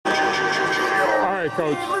right,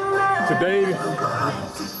 Coach. Today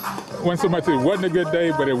wasn't so much it wasn't a good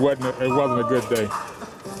day, but it wasn't a good day.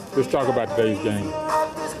 Let's talk about today's game.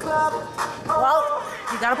 Well,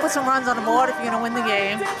 you got to put some runs on the board if you're going to win the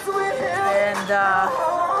game. And,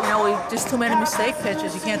 we just too many mistake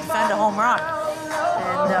pitches. You can't defend a home run.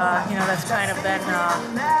 And, that's kind of been the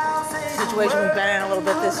situation we've been in a little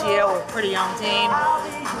bit this year. We're a pretty young team.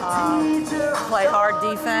 Play hard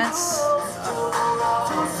defense.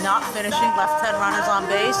 Not finishing, left 10 runners on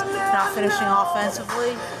base, not finishing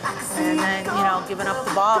offensively, and then, giving up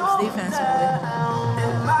the bombs defensively.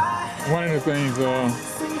 One of the things,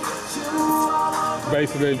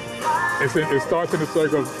 basically, it starts in a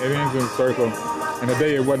circle, it ends in a circle, and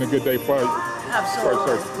today it wasn't a good day for you.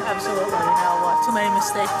 Absolutely, absolutely. Too many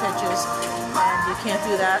mistake pitches, and you can't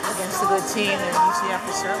do that against a good team, and UCF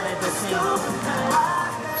is certainly a good team.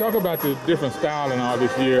 Talk about the different style and all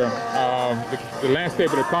this year. The landscape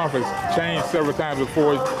of the conference changed several times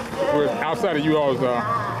before. Outside of you all's,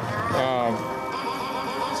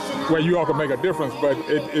 where you all could make a difference, but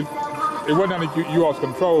it wasn't under you all's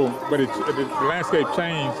control. But the landscape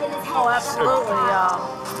changed. Oh, absolutely.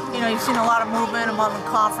 You've seen a lot of movement among the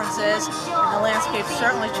conferences, and the landscape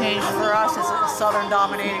certainly changed for us. It's a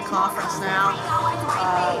Southern-dominated conference now.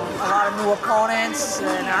 A lot of new opponents,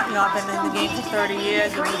 and I've been in the game for 30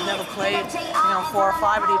 years, and we've never played 4 or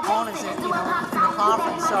 5 of the opponents in the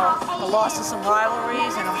conference. So the loss of some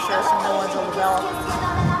rivalries, and I'm sure some new ones will develop.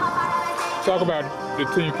 Talk about the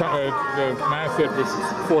team, the mindset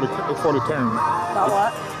before the tournament. About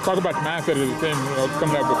what? Talk about the mindset of the team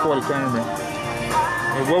coming up before the tournament.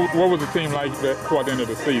 What was the team like toward the end of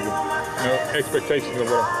the season? Expectations of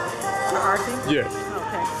what? For our team? Yes.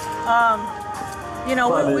 Okay.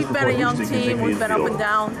 We've been a young team. We've been up and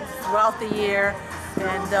down throughout the year.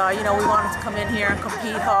 And, we wanted to come in here and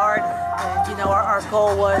compete hard. And, our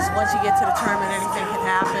goal was once you get to the tournament, anything can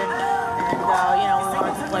happen. And, we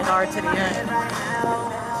wanted to play hard to the end.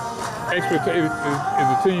 Is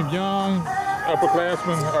the team young,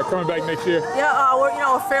 upperclassmen coming back next year? Yeah, we're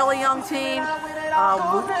a fairly young team.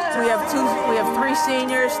 We have 3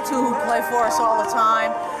 seniors, 2 who play for us all the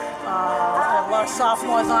time. We have a lot of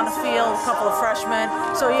sophomores on the field, a couple of freshmen.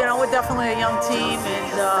 So, we're definitely a young team,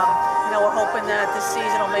 and, we're hoping that this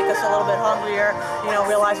season will make us a little bit hungrier,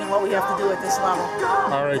 realizing what we have to do at this level.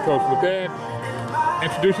 All right, Coach. With that,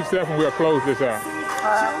 introduce yourself and we'll close this out.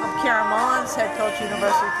 I'm Mullins, head coach,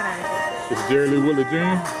 University of Connecticut. This is Jerry Lee Woodley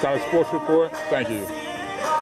Jr., College Sports Report. Thank you.